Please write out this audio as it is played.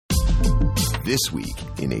This Week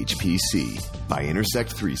in HPC by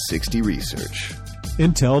Intersect 360 Research.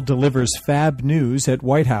 Intel delivers fab news at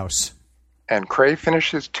White House. And Cray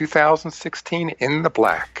finishes 2016 in the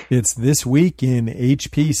black. It's This Week in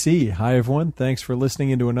HPC. Hi, everyone. Thanks for listening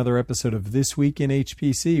into another episode of This Week in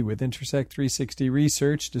HPC with Intersect 360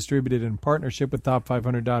 Research, distributed in partnership with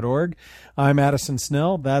Top500.org. I'm Addison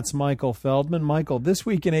Snell. That's Michael Feldman. Michael, This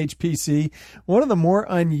Week in HPC, one of the more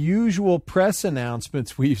unusual press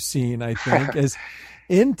announcements we've seen, I think, is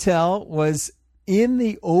Intel was in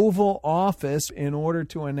the Oval Office in order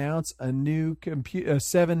to announce a new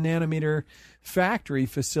 7-nanometer factory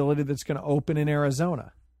facility that's going to open in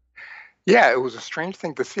Arizona. Yeah, it was a strange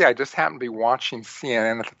thing to see. I just happened to be watching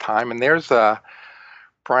CNN at the time, and there's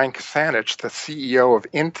Brian Krzanich, the CEO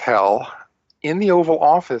of Intel, in the Oval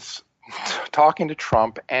Office talking to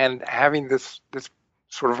Trump and having this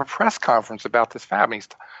sort of a press conference about this fab. And he's,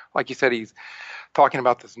 like you said, he's talking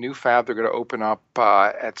about this new fab they're going to open up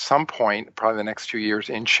at some point, probably the next few years,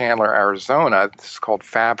 in Chandler, Arizona. This is called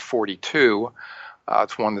Fab 42.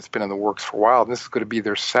 It's one that's been in the works for a while. And this is going to be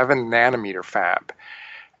their 7-nanometer fab.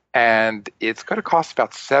 And it's going to cost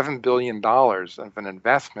about $7 billion of an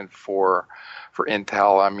investment for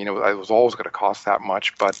Intel. I mean, it was always going to cost that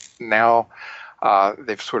much. But now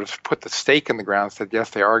they've sort of put the stake in the ground and said, yes,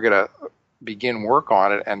 they are going to begin work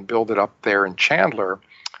on it and build it up there in Chandler.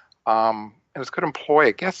 And it's going to employ,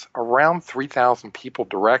 I guess, around 3,000 people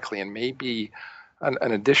directly and maybe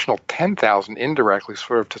an additional 10,000 indirectly,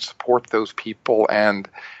 sort of to support those people and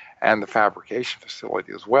the fabrication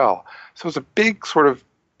facility as well. So it's a big sort of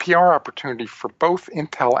PR opportunity for both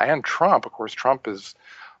Intel and Trump. Of course, Trump is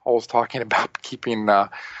always talking about keeping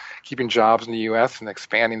jobs in the U.S. and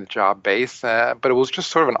expanding the job base. But it was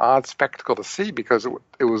just sort of an odd spectacle to see because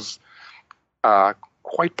it was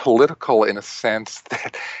quite political in a sense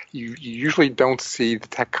that you usually don't see the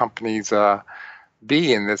tech companies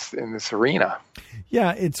be in this arena.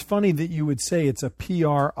 Yeah, it's funny that you would say it's a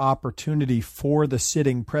PR opportunity for the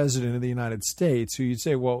sitting president of the United States. So you'd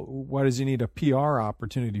say, well, why does he need a PR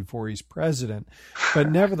opportunity for? He's president.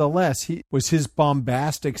 But nevertheless, he was his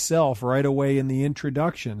bombastic self right away in the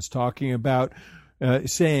introductions, talking about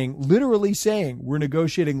literally saying, we're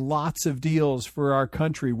negotiating lots of deals for our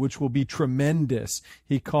country, which will be tremendous.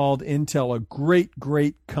 He called Intel a great,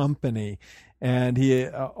 great company. And he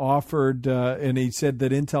offered, and he said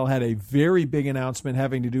that Intel had a very big announcement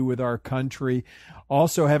having to do with our country,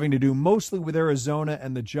 also having to do mostly with Arizona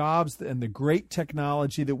and the jobs and the great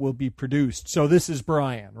technology that will be produced. So this is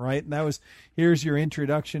Brian, right? And here's your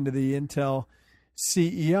introduction to the Intel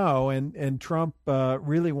CEO, and Trump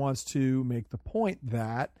really wants to make the point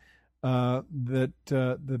that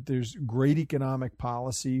there's great economic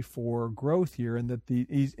policy for growth here, and that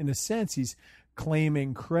he's in a sense he's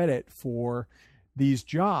claiming credit for these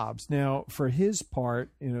jobs. Now, for his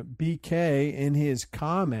part, BK in his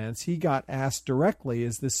comments, he got asked directly,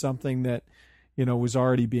 "Is this something that was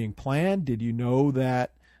already being planned? Did you know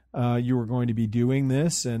that you were going to be doing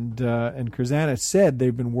this?" And Krzanich said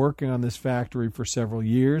they've been working on this factory for several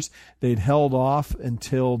years. They'd held off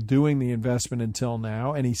until doing the investment until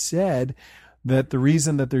now. And he said that the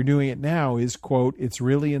reason that they're doing it now is, quote, "it's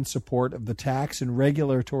really in support of the tax and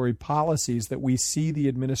regulatory policies that we see the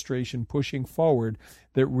administration pushing forward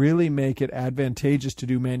that really make it advantageous to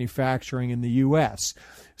do manufacturing in the U.S."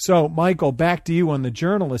 So, Michael, back to you on the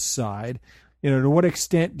journalist side. To what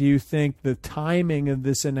extent do you think the timing of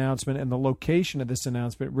this announcement and the location of this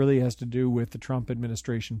announcement really has to do with the Trump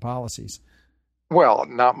administration policies? Well,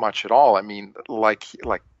 not much at all. I mean, like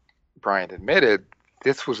Brian admitted,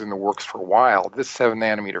 this was in the works for a while. This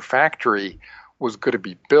 7-nanometer factory was going to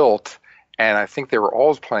be built, and I think they were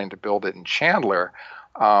always planning to build it in Chandler.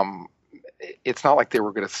 It's not like they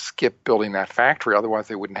were going to skip building that factory. Otherwise,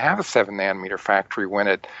 they wouldn't have a 7-nanometer factory when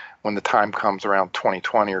the time comes around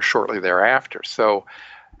 2020 or shortly thereafter. So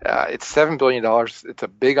it's $7 billion. It's a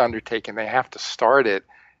big undertaking. They have to start it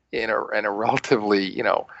in a relatively,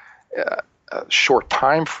 short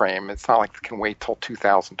time frame. It's not like they can wait till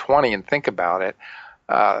 2020 and think about it.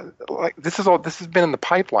 This has been in the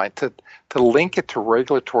pipeline. To link it to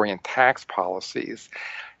regulatory and tax policies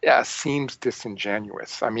seems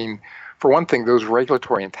disingenuous. I mean, for one thing, those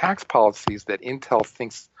regulatory and tax policies that Intel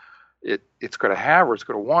thinks it's going to have or it's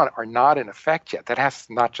going to want are not in effect yet. That has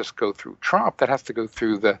to not just go through Trump. That has to go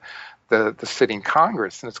through the sitting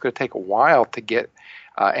Congress, and it's going to take a while to get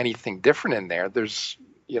anything different in there. There's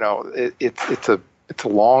it's a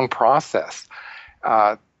long process.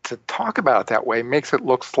 To talk about it that way makes it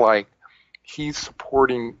look like he's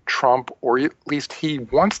supporting Trump, or at least he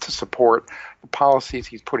wants to support the policies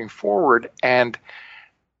he's putting forward, and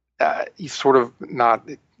he's sort of not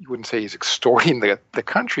you wouldn't say he's extorting the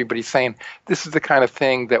country, but he's saying this is the kind of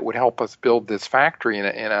thing that would help us build this factory in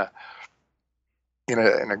a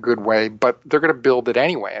good way. But they're going to build it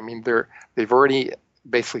anyway. I mean, they've already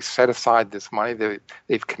basically set aside this money.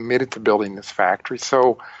 They've committed to building this factory.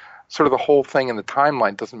 So sort of the whole thing in the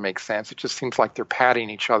timeline doesn't make sense. It just seems like they're patting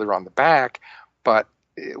each other on the back, but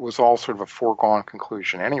it was all sort of a foregone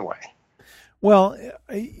conclusion anyway. Well,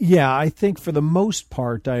 yeah, I think for the most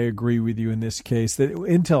part, I agree with you in this case that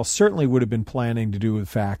Intel certainly would have been planning to do a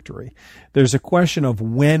factory. There's a question of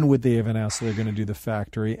when would they have announced they're going to do the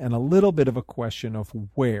factory, and a little bit of a question of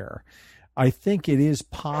where. I think it is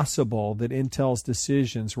possible that Intel's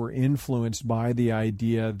decisions were influenced by the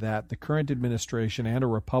idea that the current administration and a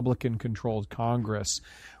Republican-controlled Congress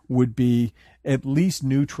would be at least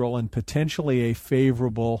neutral and potentially a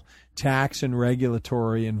favorable tax and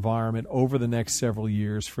regulatory environment over the next several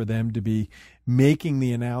years for them to be making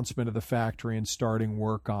the announcement of the factory and starting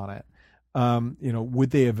work on it.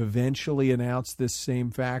 Would they have eventually announced this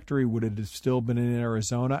same factory? Would it have still been in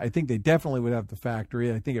Arizona? I think they definitely would have the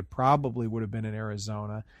factory. I think it probably would have been in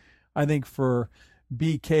Arizona. I think for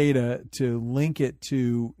BK to link it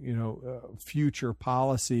to future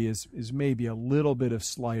policy is maybe a little bit of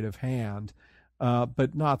sleight of hand,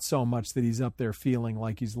 but not so much that he's up there feeling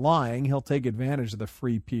like he's lying. He'll take advantage of the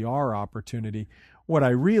free PR opportunity. What I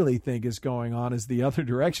really think is going on is the other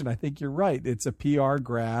direction. I think you're right. It's a PR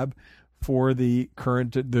grab for the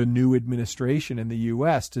new administration in the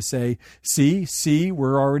U.S. to say, see,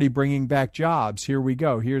 we're already bringing back jobs. Here we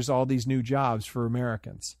go. Here's all these new jobs for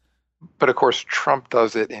Americans. But of course, Trump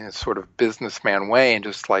does it in a sort of businessman way, and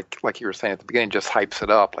just like you were saying at the beginning, just hypes it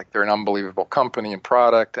up like they're an unbelievable company and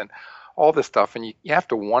product and all this stuff. And you have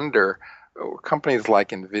to wonder, companies like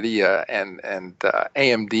NVIDIA and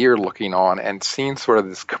AMD are looking on and seeing sort of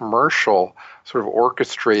this commercial sort of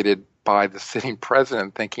orchestrated by the sitting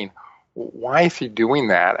president, thinking, why is he doing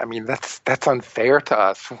that? I mean, that's unfair to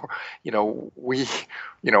us.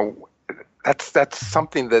 That's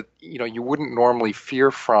something that you wouldn't normally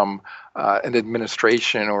fear from an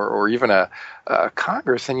administration or even a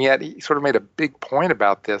Congress, and yet he sort of made a big point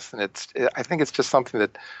about this. And I think it's just something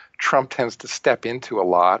that Trump tends to step into a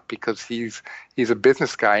lot because he's a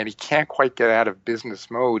business guy and he can't quite get out of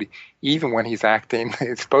business mode, even when he's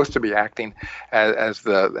supposed to be acting as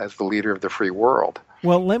the leader of the free world.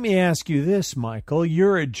 Well, let me ask you this, Michael.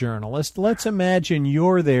 You're a journalist. Let's imagine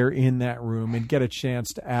you're there in that room and get a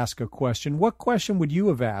chance to ask a question. What question would you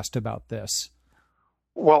have asked about this?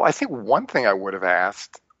 Well, I think one thing I would have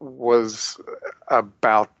asked was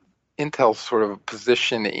about Intel's sort of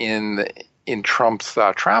position in Trump's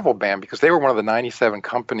travel ban, because they were one of the 97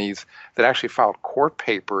 companies that actually filed court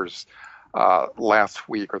papers last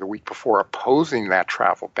week or the week before opposing that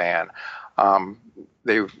travel ban.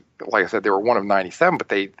 Like I said, they were one of 97, but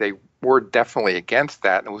they were definitely against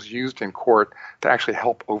that, and it was used in court to actually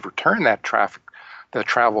help overturn that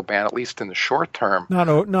travel ban, at least in the short term. Not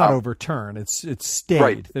overturn. It's stayed.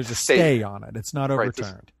 Right. There's a stay on it. It's not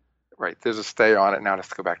overturned. Right. There's a stay on it. Now it has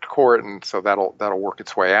to go back to court, and so that'll work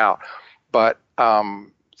its way out. But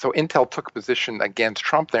so Intel took a position against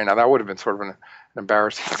Trump there. Now that would have been sort of an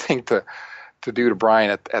embarrassing thing to do to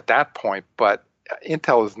Brian at that point, but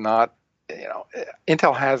Intel is not.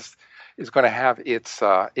 Intel is going to have its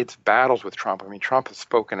battles with Trump. I mean, Trump has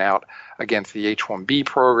spoken out against the H-1B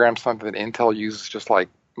program, something that Intel uses just like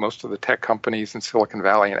most of the tech companies in Silicon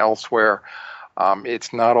Valley and elsewhere.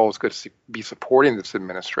 It's not always good to be supporting this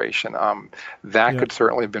administration. That could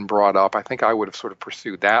certainly have been brought up. I think I would have sort of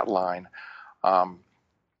pursued that line. And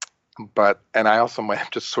I also might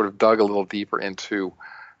have just sort of dug a little deeper into,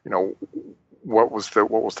 what was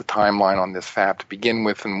the timeline on this fab to begin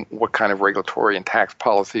with, and what kind of regulatory and tax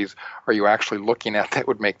policies are you actually looking at that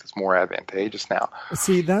would make this more advantageous now?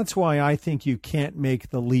 See, that's why I think you can't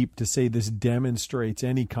make the leap to say this demonstrates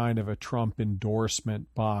any kind of a Trump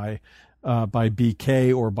endorsement by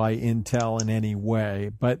BK or by Intel in any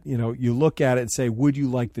way. But, you look at it and say, would you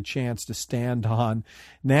like the chance to stand on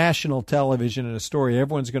national television in a story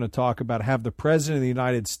everyone's going to talk about, have the president of the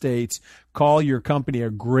United States call your company a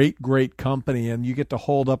great, great company, and you get to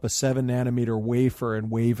hold up a 7-nanometer wafer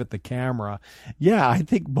and wave at the camera? Yeah, I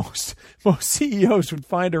think most CEOs would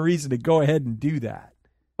find a reason to go ahead and do that.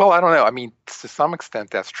 Well, I don't know. I mean, to some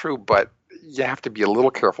extent that's true, but you have to be a little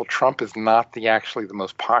careful. Trump is not actually the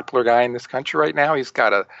most popular guy in this country right now. He's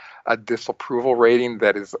got a disapproval rating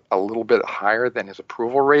that is a little bit higher than his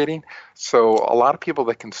approval rating. So a lot of people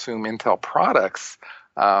that consume Intel products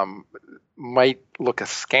might look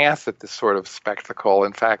askance at this sort of spectacle.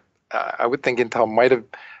 In fact, I would think Intel might have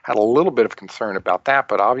had a little bit of concern about that,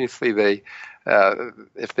 but obviously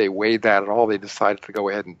if they weighed that at all, they decided to go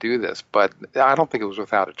ahead and do this. But I don't think it was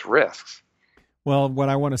without its risks. Well, what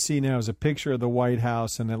I want to see now is a picture of the White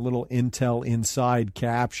House and a little Intel Inside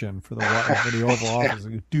caption for the Oval Office.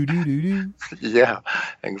 Do, do, do, do. Yeah,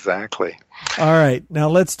 exactly. All right. Now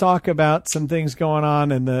let's talk about some things going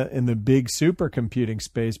on in the big supercomputing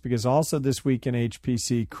space, because also this week in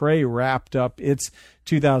HPC, Cray wrapped up its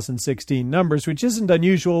 2016 numbers, which isn't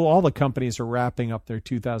unusual. All the companies are wrapping up their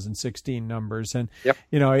 2016 numbers. And, yep.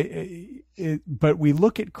 But we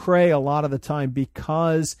look at Cray a lot of the time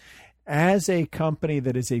because as a company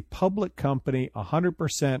that is a public company,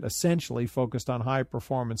 100% essentially focused on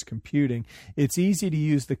high-performance computing, it's easy to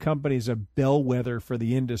use the company as a bellwether for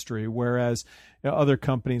the industry, whereas other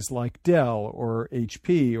companies like Dell or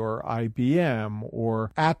HP or IBM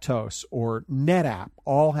or Atos or NetApp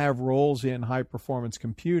all have roles in high-performance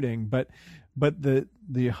computing, but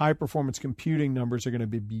the high-performance computing numbers are going to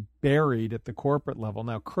be buried at the corporate level.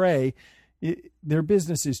 Now, Cray, their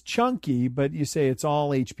business is chunky, but you say it's all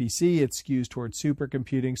HPC, it skews towards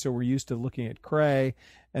supercomputing, so we're used to looking at Cray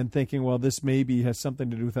and thinking, well, this maybe has something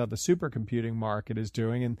to do with how the supercomputing market is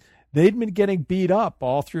doing. And they'd been getting beat up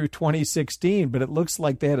all through 2016, but it looks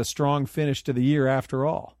like they had a strong finish to the year after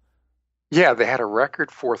all. Yeah, they had a record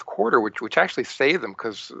fourth quarter, which actually saved them,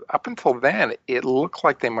 because up until then, it looked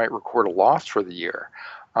like they might record a loss for the year.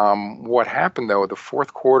 What happened, though, the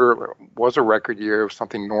fourth quarter was a record year of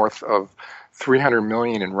something north of $300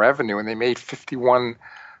 million in revenue, and they made $51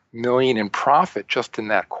 million in profit just in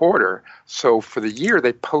that quarter. So for the year,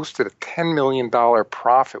 they posted a $10 million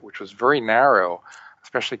profit, which was very narrow,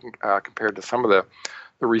 especially compared to some of the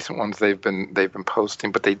recent ones they've been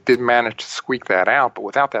posting. But they did manage to squeak that out. But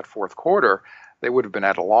without that fourth quarter, they would have been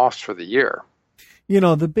at a loss for the year.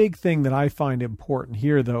 The big thing that I find important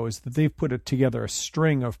here, though, is that they've put together a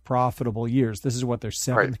string of profitable years. This is what, their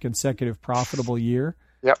seventh consecutive profitable year?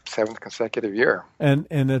 Yep, seventh consecutive year. And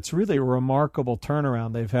it's really a remarkable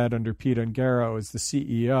turnaround they've had under Pete Ungaro as the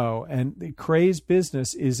CEO. And Cray's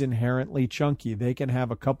business is inherently chunky. They can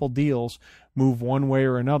have a couple deals move one way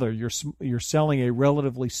or another. You're selling a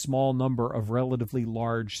relatively small number of relatively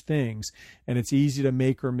large things, and it's easy to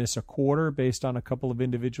make or miss a quarter based on a couple of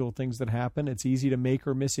individual things that happen. It's easy to make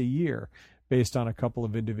or miss a year based on a couple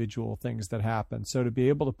of individual things that happen. So to be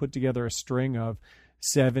able to put together a string of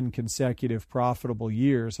 7 consecutive profitable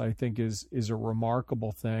years, I think is a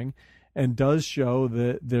remarkable thing, and does show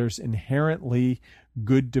that there's inherently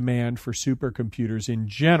good demand for supercomputers in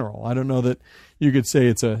general. I don't know that you could say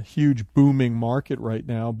it's a huge booming market right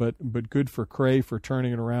now, but good for Cray for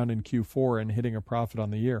turning it around in Q4 and hitting a profit on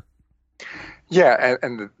the year. Yeah,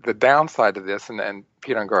 and the downside of this, and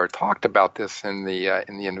Pete Ungaro talked about this in the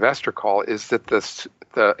investor call, is that the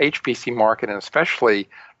HPC market, and especially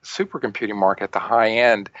supercomputing market at the high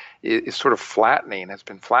end, is sort of flattening, has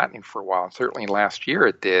been flattening for a while, and certainly last year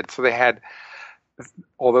it did. So they had,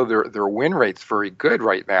 although their win rate's very good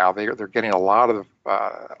right now, they're getting a lot of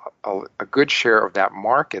a good share of that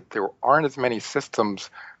market. There aren't as many systems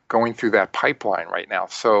going through that pipeline right now.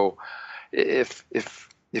 So if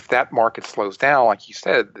that market slows down, like you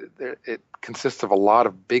said, it consists of a lot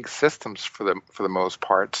of big systems for the most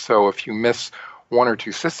part. So if you miss one or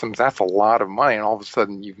two systems, that's a lot of money, and all of a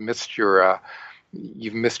sudden you've missed your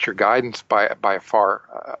guidance by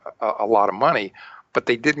a lot of money. But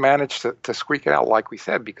they did manage to squeak it out, like we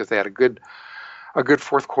said, because they had a good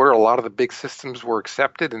fourth quarter. A lot of the big systems were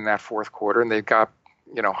accepted in that fourth quarter, and they've got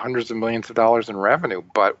hundreds of millions of dollars in revenue.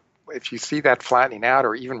 But if you see that flattening out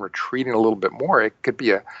or even retreating a little bit more, it could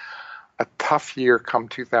be a tough year come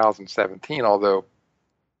 2017. Although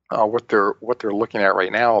what they're looking at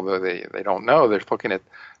right now, although they don't know, they're looking at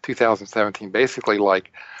 2017 basically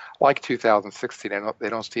like 2016. They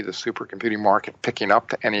don't see the supercomputing market picking up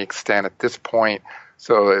to any extent at this point.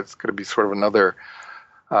 So it's going to be sort of another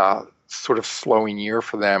sort of slowing year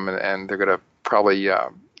for them, and they're going to probably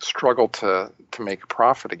struggle to make a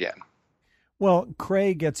profit again. Well,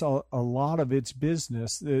 Cray gets a lot of its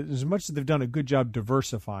business, as much as they've done a good job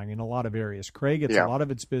diversifying in a lot of areas. Cray gets a lot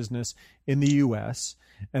of its business in the U.S.,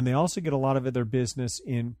 and they also get a lot of their business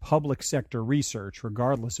in public sector research,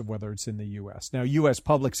 regardless of whether it's in the U.S. Now, U.S.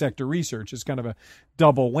 public sector research is kind of a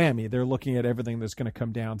double whammy. They're looking at everything that's going to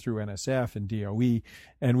come down through NSF and DOE,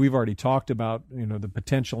 and we've already talked about the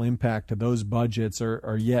potential impact of those budgets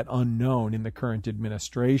are yet unknown in the current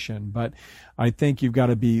administration. But I think you've got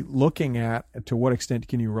to be looking at to what extent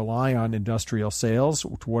can you rely on industrial sales?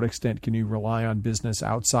 To what extent can you rely on business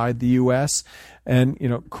outside the U.S.? And,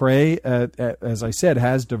 Cray, as I said,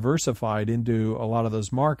 has diversified into a lot of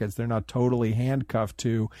those markets. They're not totally handcuffed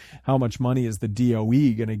to how much money is the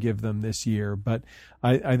DOE going to give them this year. But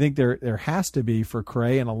I think there has to be, for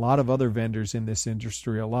Cray and a lot of other vendors in this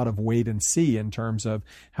industry, a lot of wait and see in terms of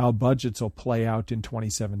how budgets will play out in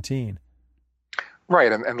 2017.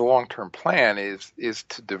 Right, and the long-term plan is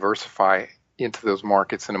to diversify into those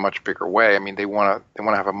markets in a much bigger way. I mean, they want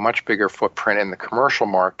to have a much bigger footprint in the commercial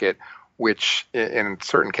market, which in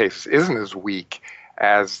certain cases isn't as weak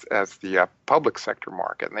as the public sector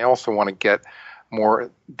market. And they also want to get more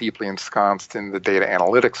deeply ensconced in the data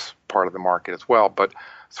analytics part of the market as well. But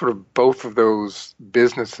sort of both of those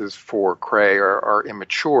businesses for Cray are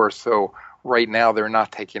immature, so right now they're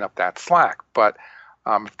not taking up that slack. But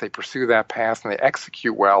if they pursue that path and they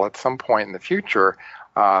execute well at some point in the future,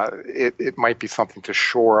 it might be something to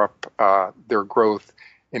shore up their growth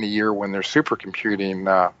in a year when their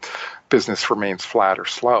supercomputing business remains flat or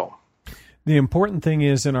slow. The important thing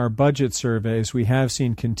is, in our budget surveys, we have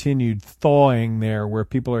seen continued thawing there where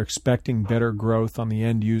people are expecting better growth on the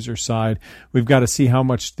end user side. We've got to see how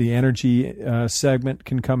much the energy segment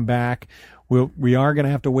can come back. We are going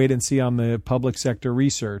to have to wait and see on the public sector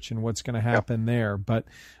research and what's going to happen there. But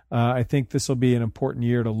I think this will be an important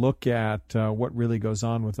year to look at what really goes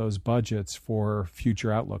on with those budgets for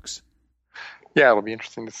future outlooks. Yeah, it'll be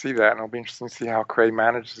interesting to see that, and it'll be interesting to see how Cray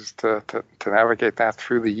manages to navigate that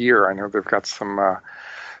through the year. I know they've got some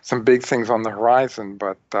big things on the horizon,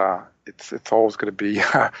 but it's always going to be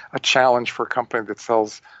a challenge for a company that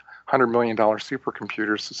sells $100 million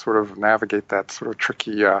supercomputers to sort of navigate that sort of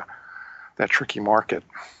tricky market.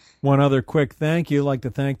 One other quick thank you. I'd like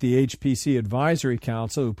to thank the HPC Advisory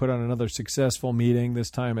Council, who put on another successful meeting,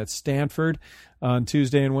 this time at Stanford on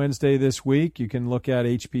Tuesday and Wednesday this week. You can look at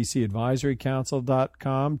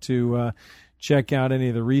hpcadvisorycouncil.com to check out any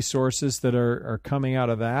of the resources that are coming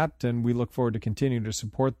out of that, and we look forward to continuing to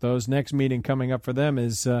support those. Next meeting coming up for them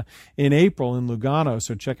is in April in Lugano,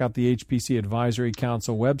 so check out the HPC Advisory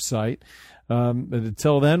Council website. But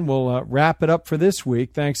until then, we'll wrap it up for this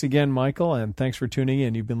week. Thanks again, Michael, and thanks for tuning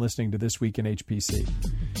in. You've been listening to This Week in HPC.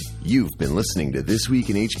 You've been listening to This Week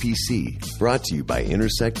in HPC, brought to you by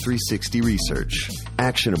Intersect 360 Research,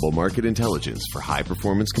 actionable market intelligence for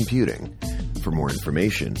high-performance computing. For more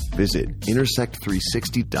information, visit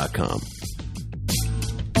intersect360.com.